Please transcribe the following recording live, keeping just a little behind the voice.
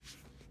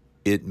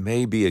It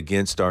may be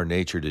against our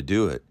nature to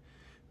do it,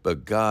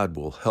 but God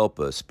will help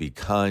us be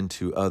kind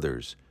to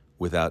others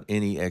without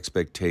any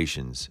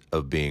expectations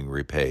of being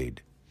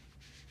repaid.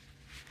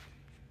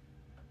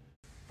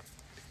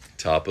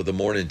 Top of the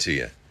morning to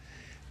you.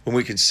 When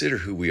we consider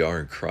who we are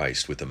in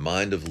Christ with a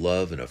mind of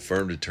love and a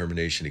firm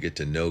determination to get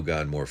to know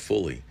God more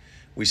fully,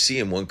 we see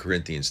in 1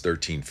 Corinthians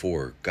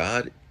 13:4,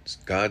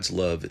 God's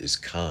love is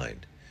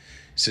kind.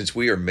 Since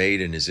we are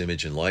made in his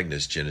image and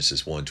likeness,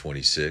 Genesis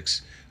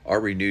 1:26, our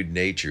renewed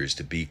nature is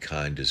to be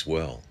kind as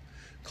well.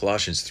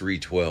 Colossians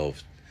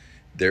 3:12,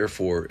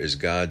 therefore, as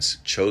God's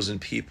chosen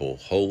people,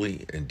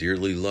 holy and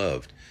dearly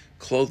loved,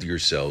 clothe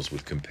yourselves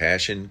with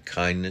compassion,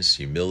 kindness,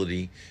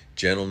 humility,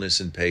 gentleness,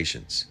 and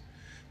patience.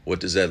 What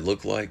does that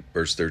look like?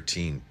 Verse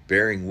 13,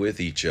 bearing with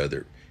each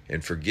other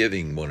and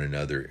forgiving one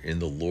another in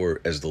the Lord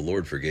as the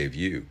Lord forgave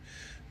you.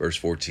 Verse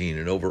 14,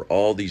 and over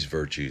all these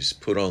virtues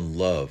put on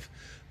love,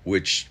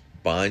 which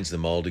binds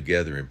them all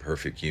together in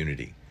perfect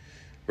unity.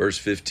 Verse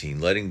 15,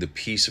 letting the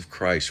peace of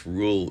Christ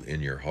rule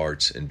in your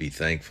hearts and be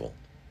thankful.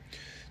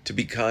 To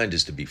be kind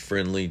is to be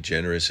friendly,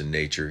 generous in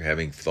nature,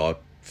 being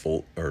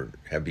thoughtful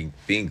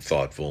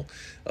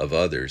of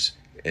others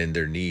and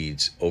their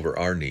needs over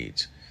our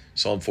needs.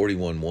 Psalm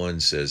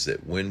 41:1 says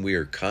that when we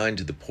are kind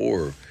to the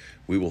poor,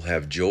 we will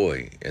have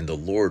joy, and the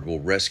Lord will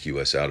rescue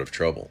us out of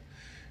trouble.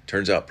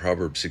 Turns out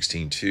Proverbs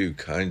 16:2,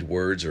 kind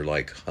words are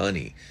like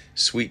honey,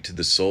 sweet to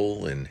the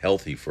soul and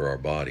healthy for our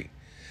body.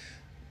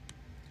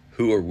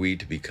 Who are we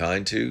to be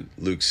kind to?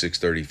 Luke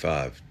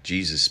 6:35,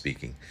 Jesus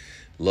speaking.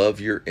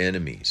 Love your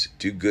enemies,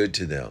 do good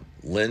to them,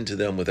 lend to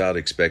them without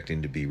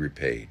expecting to be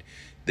repaid.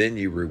 Then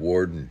your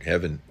reward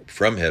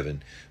from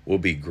heaven will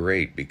be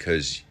great,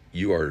 because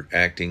you are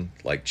acting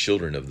like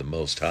children of the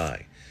Most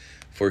High.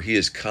 For he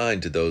is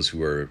kind to those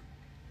who are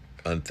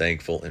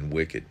unthankful and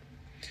wicked.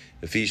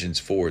 Ephesians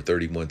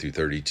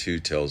 4:31-32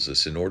 tells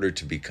us, in order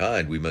to be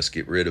kind, we must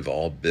get rid of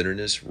all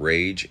bitterness,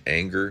 rage,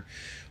 anger,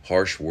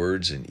 harsh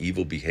words, and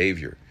evil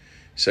behavior.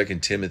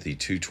 2 Timothy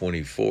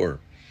 2:24,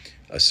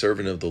 a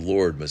servant of the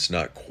Lord must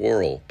not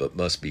quarrel, but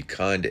must be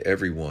kind to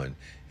everyone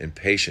and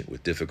patient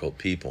with difficult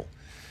people.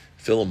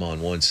 Philemon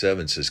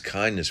 1:7 says,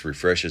 kindness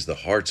refreshes the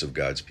hearts of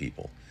God's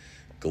people.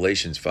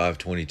 Galatians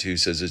 5:22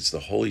 says it's the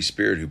Holy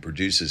Spirit who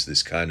produces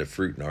this kind of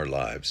fruit in our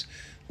lives: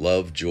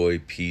 love, joy,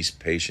 peace,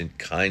 patience,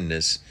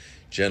 kindness,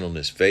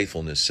 gentleness,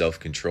 faithfulness,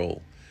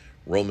 self-control.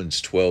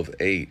 Romans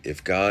 12:8,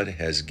 if God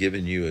has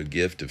given you a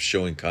gift of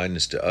showing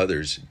kindness to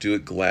others, do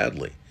it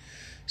gladly.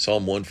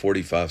 Psalm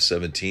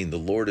 145:17, the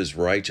Lord is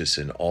righteous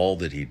in all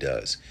that he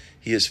does.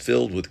 He is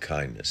filled with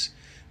kindness.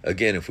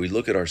 Again, if we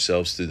look at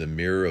ourselves through the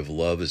mirror of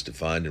love as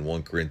defined in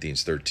 1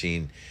 Corinthians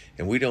 13,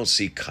 and we don't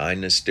see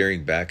kindness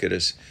staring back at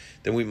us,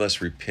 then we must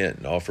repent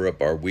and offer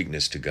up our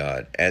weakness to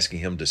God, asking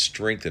him to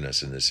strengthen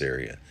us in this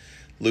area.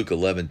 Luke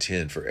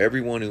 11:10, for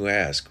everyone who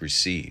asks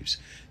receives,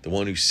 the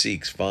one who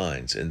seeks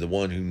finds, and the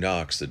one who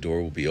knocks the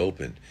door will be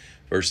opened.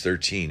 Verse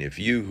 13, if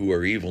you who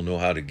are evil know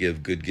how to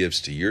give good gifts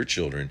to your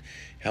children,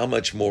 how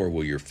much more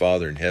will your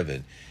Father in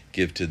heaven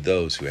give to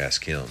those who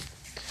ask him?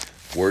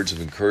 Words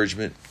of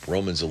encouragement,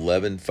 Romans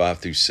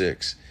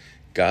 11:5-6.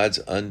 God's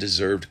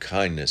undeserved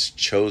kindness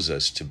chose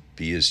us to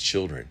be his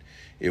children.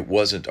 It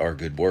wasn't our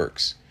good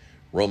works.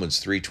 Romans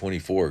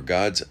 3:24,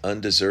 God's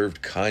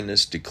undeserved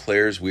kindness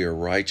declares we are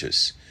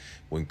righteous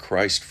when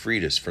Christ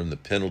freed us from the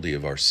penalty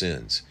of our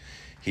sins.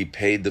 He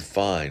paid the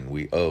fine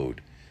we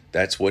owed.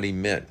 That's what he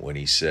meant when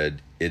he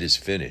said, it is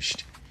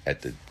finished,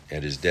 at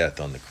his death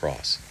on the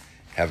cross.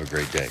 Have a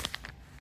great day.